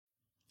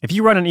If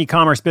you run an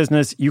e-commerce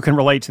business, you can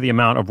relate to the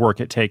amount of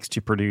work it takes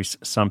to produce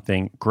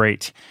something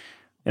great.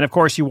 And of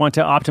course, you want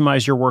to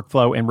optimize your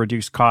workflow and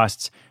reduce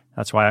costs.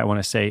 That's why I want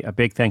to say a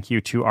big thank you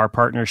to our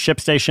partner,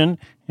 ShipStation,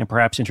 and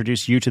perhaps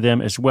introduce you to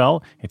them as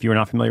well. If you are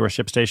not familiar with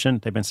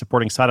ShipStation, they've been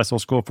supporting Side Hustle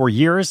School for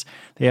years.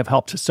 They have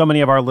helped so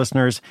many of our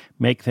listeners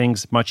make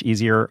things much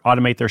easier,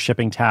 automate their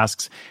shipping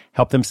tasks,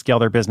 help them scale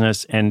their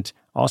business, and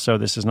also,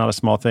 this is not a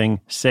small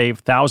thing, save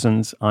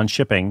thousands on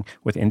shipping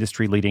with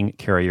industry-leading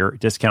carrier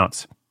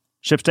discounts.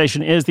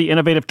 ShipStation is the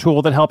innovative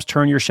tool that helps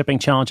turn your shipping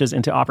challenges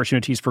into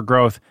opportunities for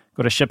growth.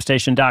 Go to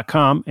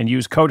ShipStation.com and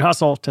use code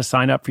HUSTLE to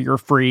sign up for your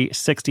free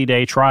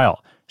 60-day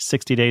trial.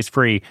 60 days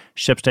free.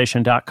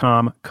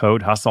 ShipStation.com,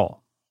 code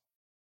HUSTLE.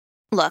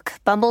 Look,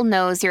 Bumble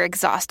knows you're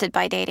exhausted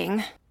by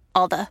dating.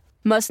 All the,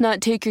 must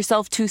not take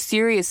yourself too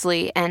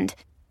seriously, and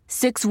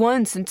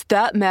 6'1" since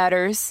that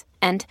matters.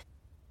 And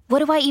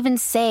what do I even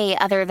say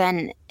other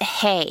than,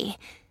 hey?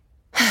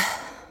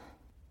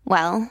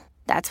 Well,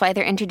 that's why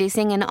they're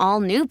introducing an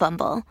all-new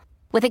Bumble,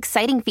 with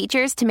exciting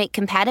features to make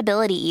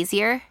compatibility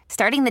easier,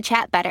 starting the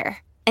chat better,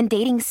 and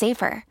dating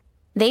safer.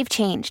 They've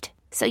changed,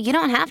 so you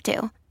don't have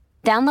to.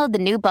 Download the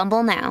new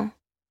Bumble now.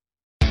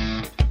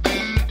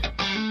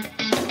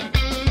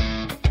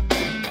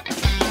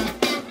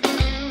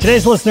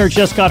 Today's listener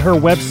just got her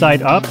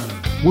website up.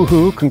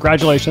 Woohoo,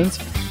 congratulations.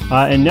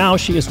 And now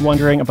she is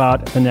wondering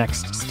about the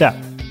next step.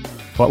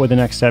 What would the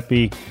next step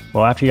be?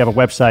 Well, after you have a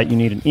website, you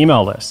need an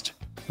email list.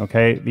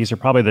 Okay, these are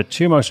probably the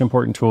two most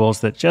important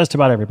tools that just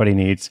about everybody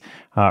needs,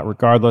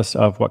 regardless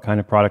of what kind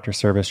of product or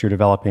service you're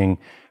developing,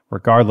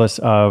 regardless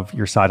of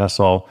your side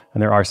hustle.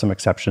 And there are some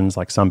exceptions,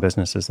 like some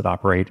businesses that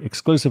operate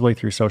exclusively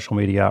through social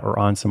media or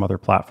on some other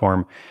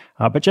platform.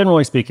 But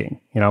generally speaking,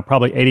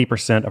 probably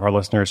 80% of our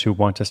listeners who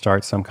want to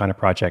start some kind of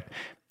project,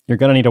 you're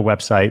going to need a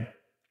website,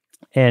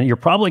 and you're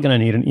probably going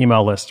to need an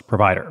email list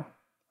provider.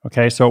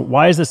 Okay, so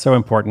why is this so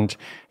important?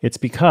 It's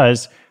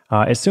because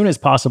as soon as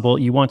possible,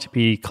 you want to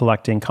be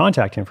collecting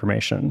contact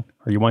information,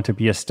 or you want to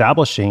be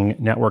establishing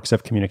networks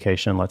of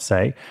communication, let's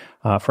say,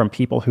 from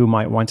people who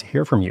might want to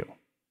hear from you,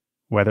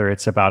 whether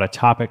it's about a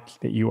topic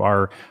that you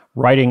are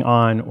writing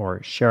on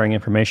or sharing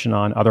information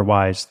on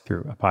otherwise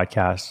through a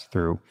podcast,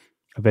 through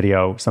a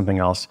video, something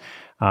else,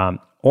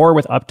 or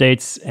with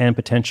updates and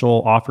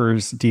potential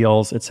offers,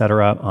 deals,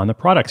 etc., on the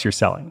products you're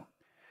selling.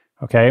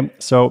 Okay,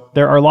 so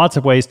there are lots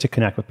of ways to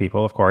connect with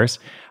people, of course,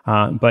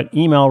 but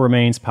email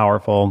remains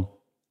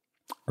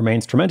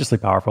tremendously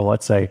powerful,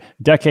 let's say,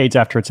 decades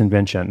after its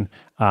invention,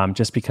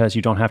 just because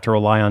you don't have to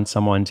rely on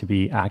someone to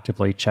be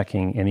actively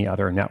checking any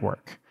other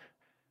network.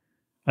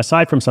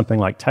 Aside from something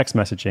like text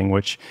messaging,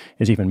 which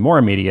is even more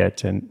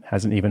immediate and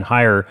has an even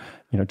higher,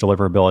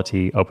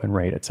 deliverability, open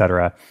rate,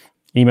 etc.,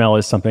 email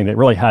is something that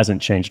really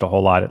hasn't changed a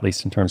whole lot, at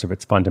least in terms of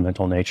its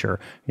fundamental nature,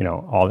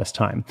 all this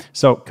time.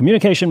 So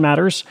communication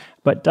matters,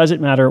 but does it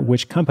matter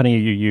which company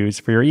you use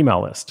for your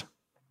email list?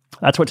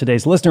 That's what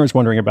today's listener is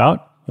wondering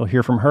about. You'll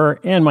hear from her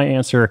and my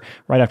answer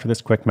right after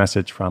this quick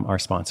message from our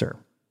sponsor.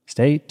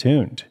 Stay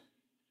tuned.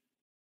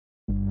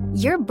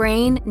 Your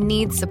brain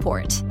needs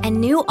support, and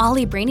new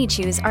Ollie Brainy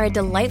Chews are a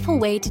delightful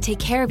way to take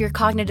care of your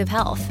cognitive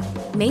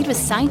health. Made with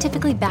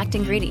scientifically backed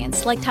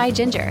ingredients like Thai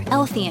ginger,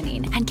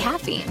 L-theanine, and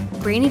caffeine,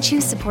 Brainy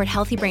Chews support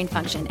healthy brain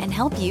function and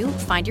help you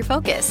find your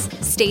focus,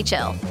 stay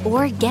chill,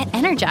 or get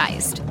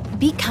energized.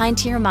 Be kind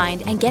to your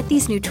mind and get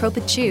these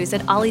nootropic chews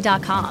at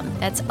ollie.com.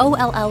 That's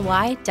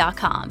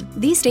OLLY.com.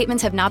 These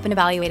statements have not been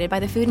evaluated by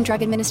the Food and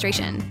Drug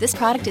Administration. This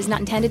product is not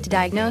intended to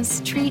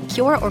diagnose, treat,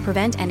 cure, or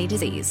prevent any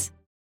disease.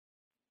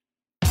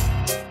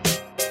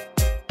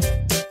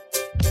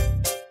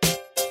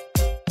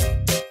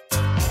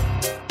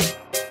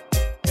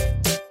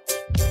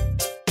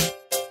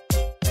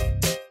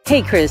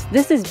 Hey, Chris,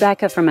 this is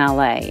Becca from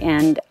LA,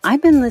 and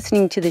I've been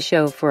listening to the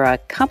show for a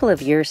couple of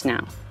years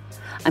now.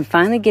 I'm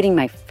finally getting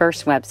my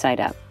first website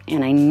up,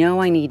 and I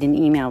know I need an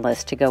email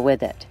list to go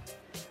with it.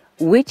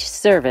 Which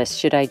service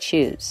should I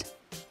choose?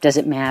 Does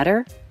it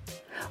matter?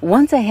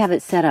 Once I have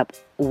it set up,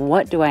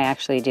 what do I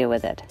actually do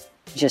with it?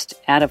 Just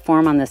add a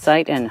form on the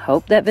site and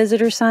hope that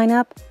visitors sign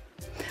up?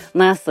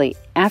 Lastly,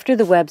 after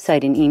the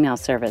website and email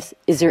service,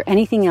 is there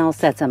anything else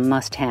that's a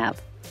must-have?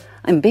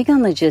 I'm big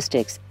on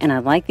logistics, and I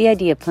like the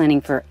idea of planning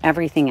for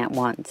everything at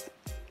once.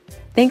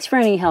 Thanks for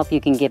any help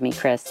you can give me,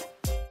 Chris.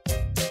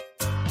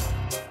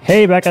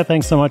 Hey, Becca,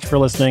 thanks so much for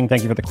listening.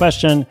 Thank you for the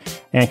question,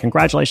 and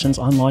congratulations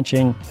on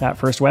launching that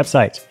first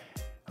website.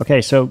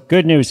 Okay, so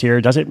good news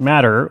here. Does it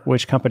matter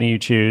which company you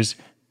choose?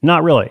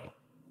 Not really.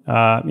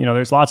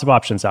 There's lots of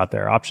options out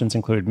there. Options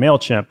include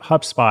MailChimp,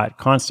 HubSpot,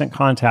 Constant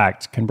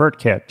Contact,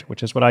 ConvertKit,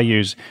 which is what I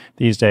use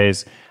these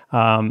days,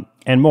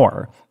 and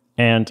more.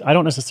 And I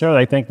don't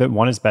necessarily think that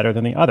one is better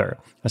than the other,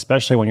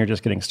 especially when you're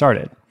just getting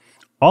started.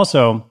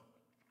 Also,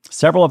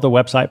 several of the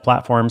website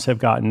platforms have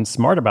gotten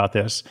smart about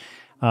this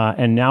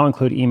and now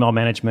include email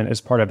management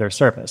as part of their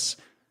service.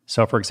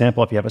 So for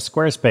example, if you have a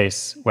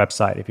Squarespace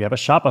website, if you have a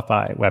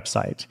Shopify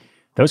website,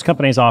 those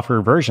companies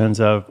offer versions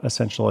of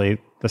essentially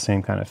the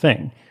same kind of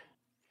thing.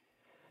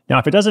 Now,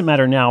 if it doesn't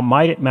matter now,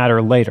 might it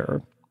matter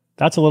later?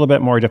 That's a little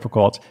bit more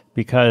difficult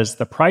because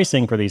the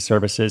pricing for these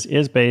services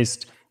is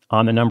based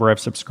on the number of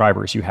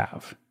subscribers you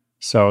have.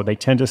 So they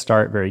tend to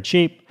start very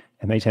cheap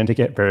and they tend to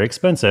get very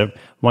expensive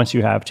once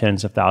you have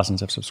tens of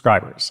thousands of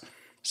subscribers.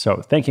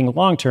 So thinking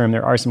long term,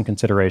 there are some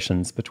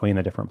considerations between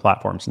the different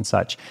platforms and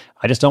such.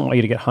 I just don't want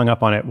you to get hung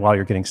up on it while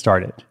you're getting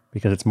started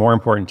because it's more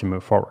important to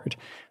move forward.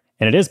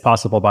 And it is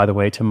possible, by the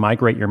way, to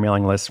migrate your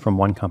mailing list from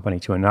one company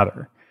to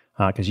another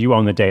because you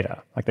own the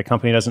data. Like the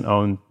company doesn't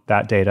own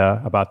that data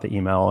about the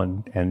email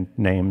and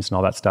names and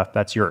all that stuff.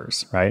 That's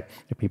yours, right?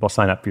 If people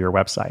sign up for your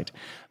website.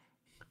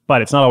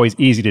 But it's not always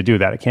easy to do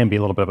that. It can be a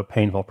little bit of a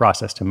painful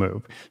process to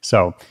move.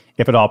 So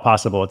if at all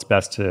possible, it's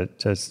best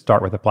to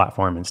start with a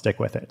platform and stick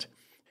with it.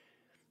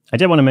 I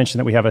did want to mention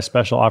that we have a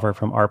special offer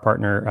from our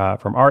partner,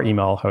 from our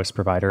email host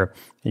provider.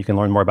 You can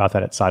learn more about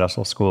that at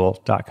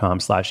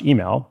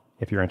sidehustleschool.com/email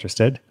if you're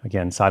interested.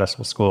 Again,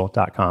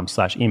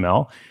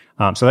 sidehustleschool.com/email.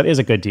 So that is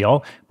a good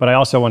deal. But I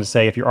also want to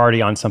say if you're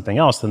already on something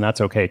else, then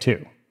that's okay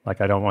too. Like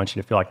I don't want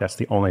you to feel like that's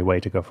the only way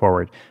to go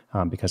forward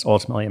because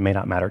ultimately it may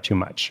not matter too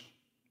much.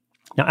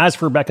 Now, as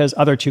for Becca's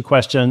other two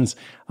questions,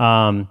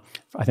 I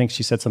think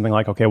she said something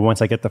like, okay, well,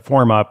 once I get the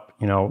form up,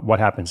 what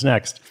happens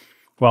next?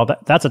 Well,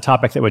 that's a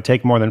topic that would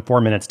take more than 4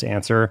 minutes to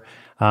answer.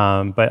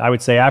 But I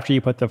would say after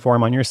you put the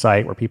form on your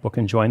site where people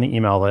can join the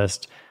email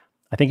list,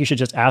 I think you should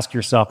just ask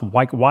yourself,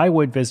 why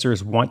would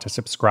visitors want to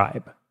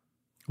subscribe?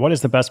 What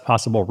is the best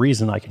possible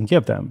reason I can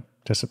give them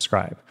to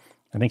subscribe?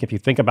 I think if you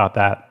think about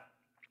that,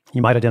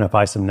 you might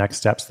identify some next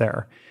steps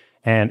there.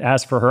 And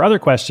as for her other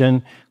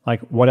question,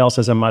 like what else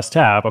is a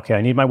must-have? Okay,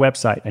 I need my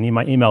website. I need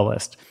my email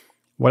list.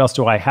 What else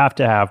do I have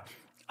to have?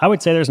 I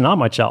would say there's not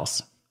much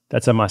else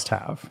that's a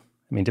must-have.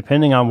 I mean,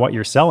 depending on what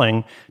you're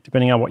selling,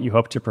 depending on what you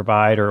hope to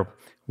provide or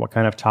what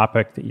kind of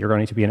topic that you're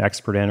going to be an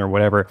expert in or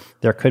whatever,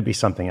 there could be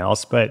something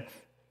else. But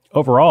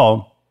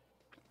overall,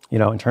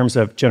 in terms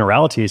of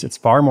generalities, it's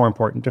far more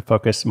important to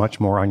focus much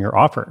more on your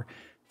offer.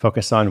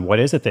 Focus on what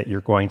is it that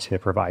you're going to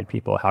provide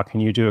people? How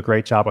can you do a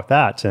great job with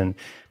that? And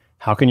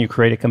how can you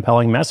create a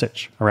compelling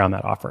message around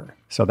that offer?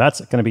 So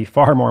that's going to be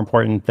far more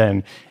important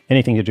than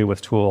anything to do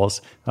with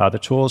tools. The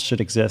tools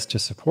should exist to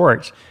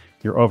support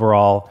your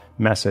overall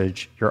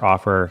message, your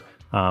offer,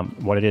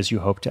 what it is you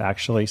hope to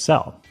actually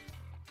sell.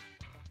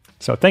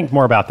 So think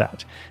more about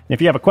that. And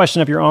if you have a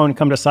question of your own,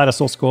 come to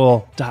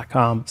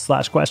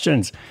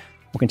sidehustleschool.com/questions.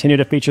 We'll continue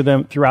to feature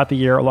them throughout the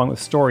year along with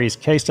stories,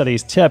 case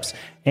studies, tips,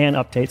 and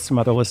updates from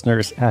other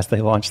listeners as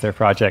they launch their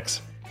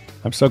projects.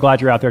 I'm so glad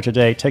you're out there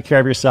today. Take care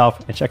of yourself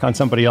and check on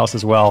somebody else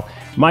as well.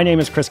 My name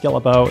is Chris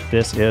Guillebeau.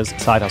 This is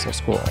Side Hustle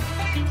School.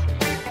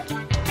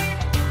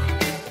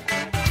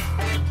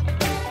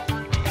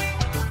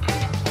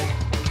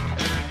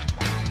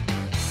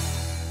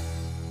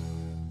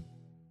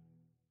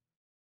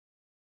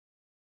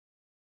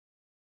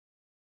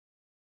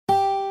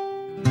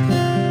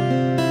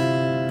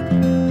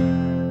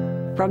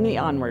 From the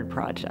Onward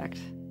Project.